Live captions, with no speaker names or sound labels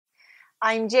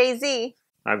I'm Jay-Z.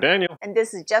 I'm Daniel. And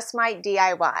this is Just My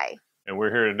DIY. And we're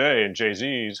here today in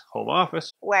Jay-Z's home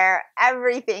office, where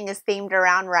everything is themed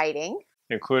around writing,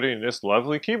 including this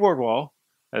lovely keyboard wall,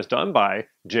 as done by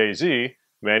Jay-Z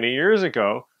many years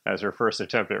ago as her first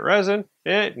attempt at resin.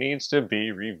 It needs to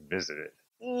be revisited.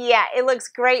 Yeah, it looks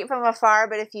great from afar,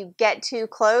 but if you get too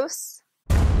close,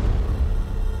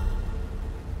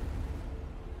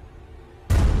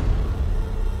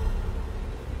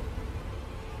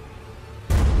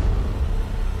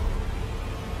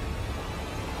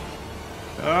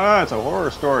 It's a horror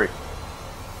story.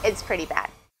 it's pretty bad.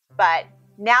 But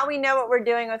now we know what we're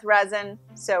doing with resin,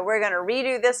 so we're going to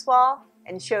redo this wall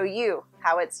and show you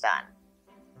how it's done.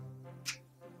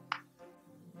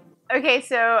 Okay,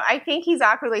 so I think he's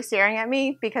awkwardly staring at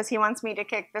me because he wants me to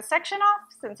kick this section off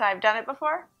since I've done it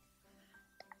before.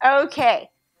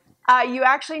 Okay, you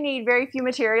actually need very few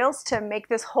materials to make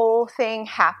this whole thing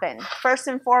happen. First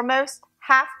and foremost,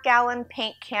 half-gallon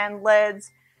paint can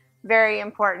lids. Very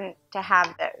important to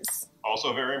have those.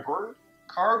 Also very important,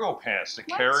 cargo pants to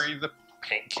carry the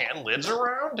paint can lids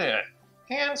around in.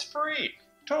 Hands-free.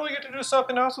 Totally get to do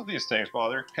something else with these things while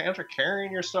their pants are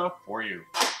carrying your stuff for you.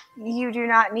 You do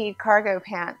not need cargo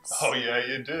pants. Oh yeah,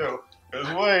 you do.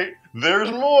 Because wait,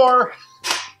 there's more.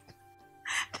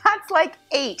 That's like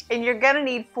 8, and you're gonna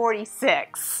need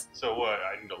 46. So what,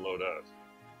 I need to load up?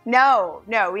 No,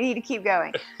 we need to keep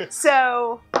going.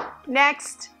 So,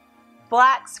 next,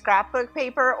 black scrapbook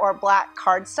paper or black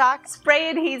cardstock, spray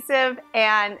adhesive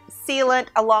and sealant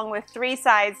along with 3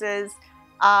 sizes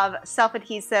of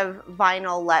self-adhesive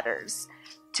vinyl letters.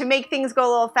 To make things go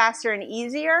a little faster and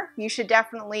easier, you should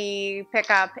definitely pick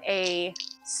up a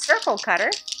circle cutter.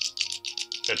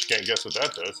 Bet you can't guess what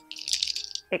that does.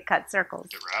 It cuts circles.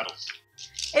 It rattles.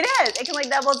 It is. It can like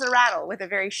double as a rattle with a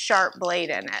very sharp blade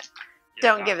in it. Yeah,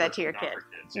 Don't give that to your kid.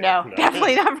 Kids, yeah. No,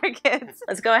 definitely not for kids.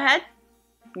 Let's go ahead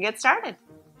and get started.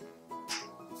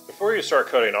 Before you start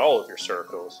cutting all of your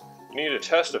circles, you need to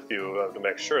test a few of them to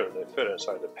make sure that they fit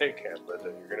inside the paint can lid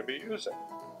that you're going to be using.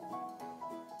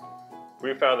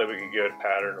 We found that we could get a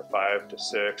pattern of 5 to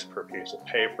 6 per piece of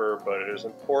paper, but it is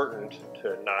important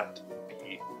to not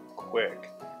be quick.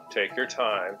 Take your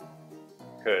time,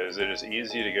 because it is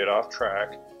easy to get off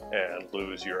track and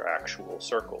lose your actual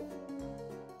circle.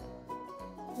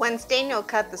 Once Daniel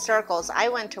cut the circles, I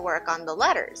went to work on the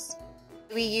letters.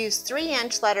 We used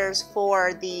 3-inch letters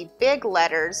for the big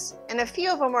letters, and a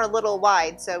few of them were a little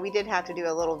wide, so we did have to do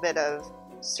a little bit of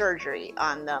surgery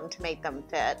on them to make them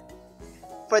fit.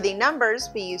 For the numbers,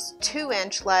 we used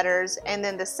 2-inch letters, and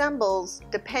then the symbols,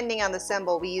 depending on the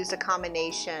symbol, we used a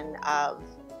combination of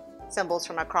symbols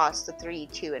from across the 3,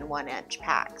 2, and 1-inch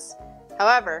packs.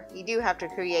 However, you do have to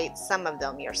create some of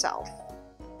them yourself.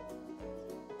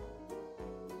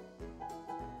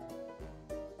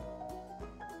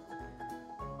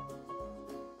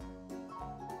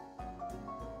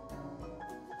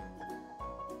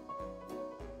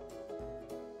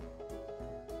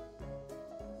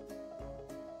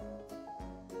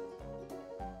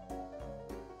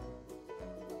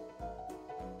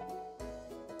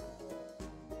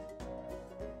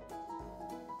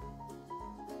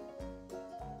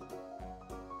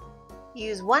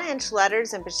 Use 1-inch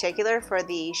letters in particular for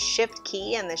the shift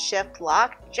key and the shift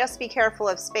lock. Just be careful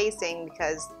of spacing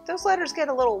because those letters get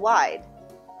a little wide.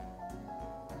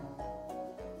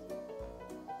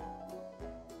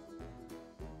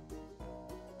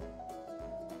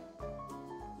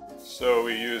 So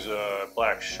we use a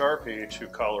black Sharpie to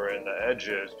color in the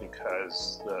edges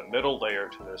because the middle layer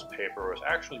to this paper was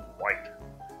actually white.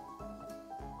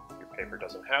 If your paper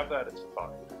doesn't have that, it's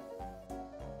fine.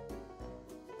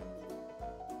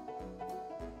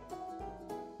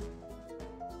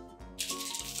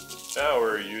 Now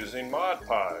we're using Mod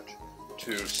Podge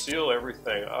to seal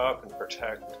everything up and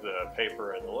protect the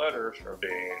paper and the letters from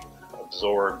being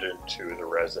absorbed into the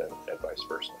resin and vice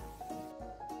versa.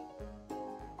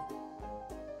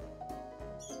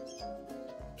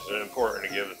 It's important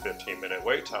to give the 15-minute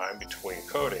wait time between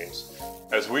coatings,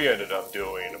 as we ended up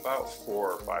doing about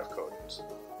 4 or 5 coatings.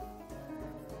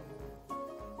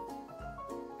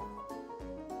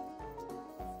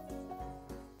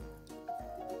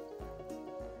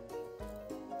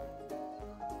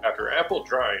 After ample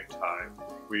drying time,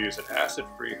 we use an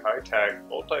acid-free high-tag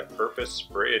multi-purpose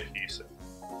spray adhesive.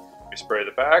 We spray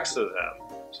the backs of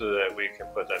them so that we can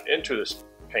put them into the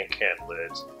paint can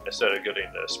lids instead of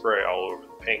getting the spray all over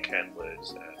the paint can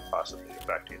lids and possibly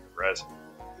affecting the resin.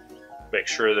 Make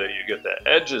sure that you get the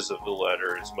edges of the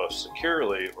letters most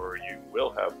securely or you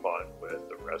will have fun with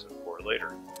the resin pour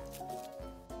later.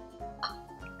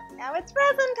 Now it's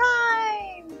resin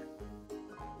time!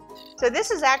 So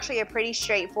this is actually a pretty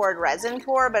straightforward resin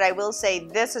pour, but I will say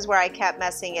this is where I kept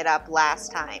messing it up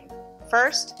last time.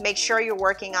 First, make sure you're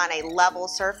working on a level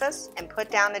surface and put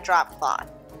down the drop cloth.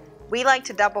 We like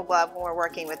to double glove when we're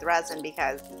working with resin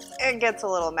because it gets a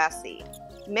little messy.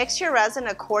 Mix your resin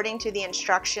according to the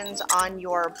instructions on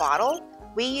your bottle.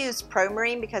 We use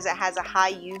ProMarine because it has a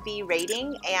high UV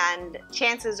rating and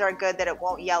chances are good that it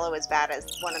won't yellow as bad as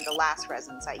one of the last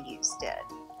resins I used did.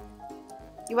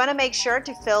 You want to make sure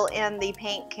to fill in the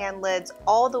paint can lids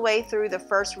all the way through the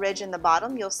first ridge in the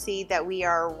bottom. You'll see that we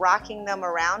are rocking them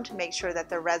around to make sure that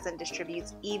the resin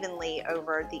distributes evenly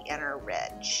over the inner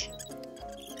ridge.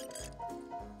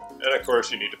 And of course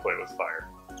you need to play with fire.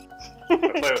 By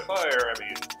play with fire, I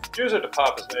mean use it to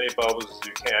pop as many bubbles as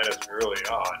you can as early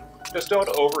on. Just don't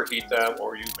overheat them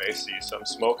or you may see some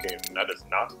smoking, and that is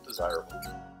not desirable.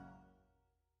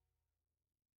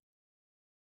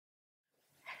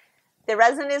 The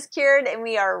resin is cured and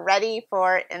we are ready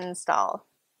for install.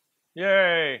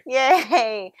 Yay!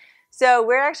 Yay! So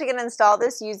we're actually going to install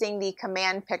this using the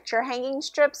Command Picture hanging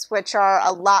strips, which are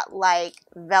a lot like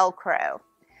Velcro.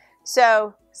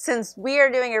 So since we are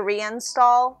doing a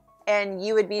reinstall and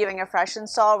you would be doing a fresh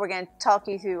install, we're going to talk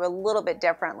you through a little bit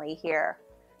differently here.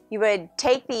 You would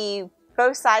take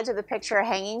both sides of the picture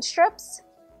hanging strips,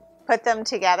 put them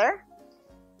together,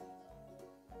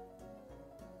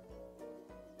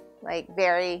 like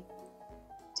very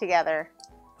together.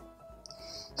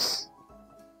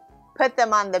 Put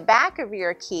them on the back of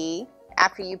your key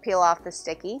after you peel off the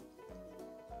sticky.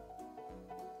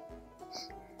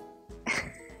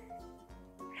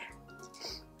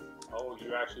 Oh,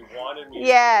 you actually wanted me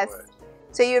yes. to do it.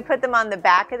 So you would put them on the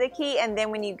back of the key, and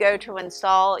then when you go to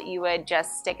install, you would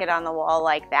just stick it on the wall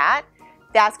like that.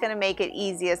 That's going to make it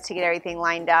easiest to get everything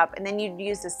lined up, and then you'd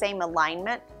use the same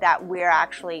alignment that we're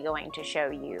actually going to show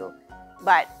you.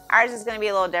 But ours is going to be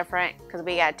a little different because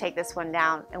we got to take this one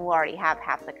down, and we'll already have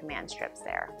half the command strips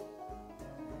there.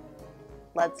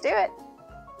 Let's do it.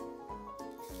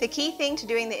 The key thing to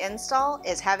doing the install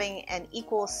is having an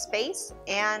equal space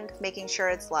and making sure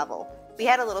it's level. We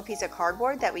had a little piece of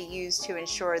cardboard that we used to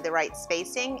ensure the right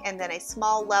spacing, and then a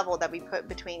small level that we put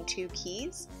between two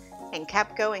keys and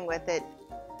kept going with it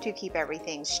to keep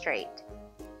everything straight.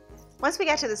 Once we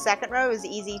got to the second row, it was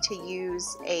easy to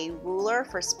use a ruler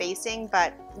for spacing,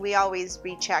 but we always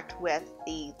rechecked with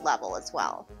the level as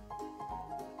well.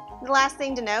 The last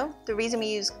thing to know, the reason we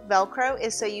use Velcro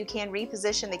is so you can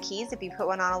reposition the keys if you put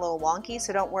one on a little wonky,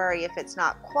 so don't worry if it's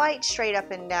not quite straight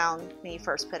up and down when you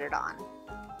first put it on.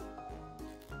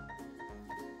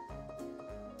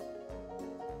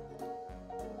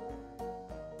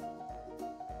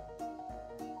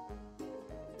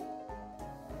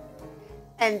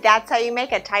 And that's how you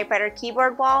make a typewriter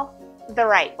keyboard wall the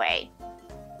right way.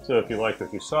 So if you liked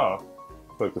what you saw,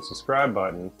 click the subscribe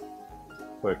button,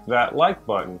 click that like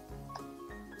button,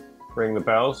 ring the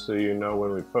bell so you know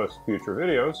when we post future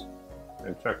videos,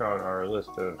 and check out our list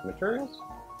of materials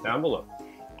down below.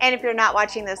 And if you're not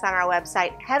watching this on our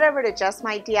website, head over to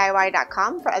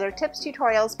justmydiy.com for other tips,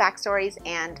 tutorials, backstories,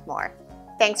 and more.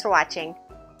 Thanks for watching.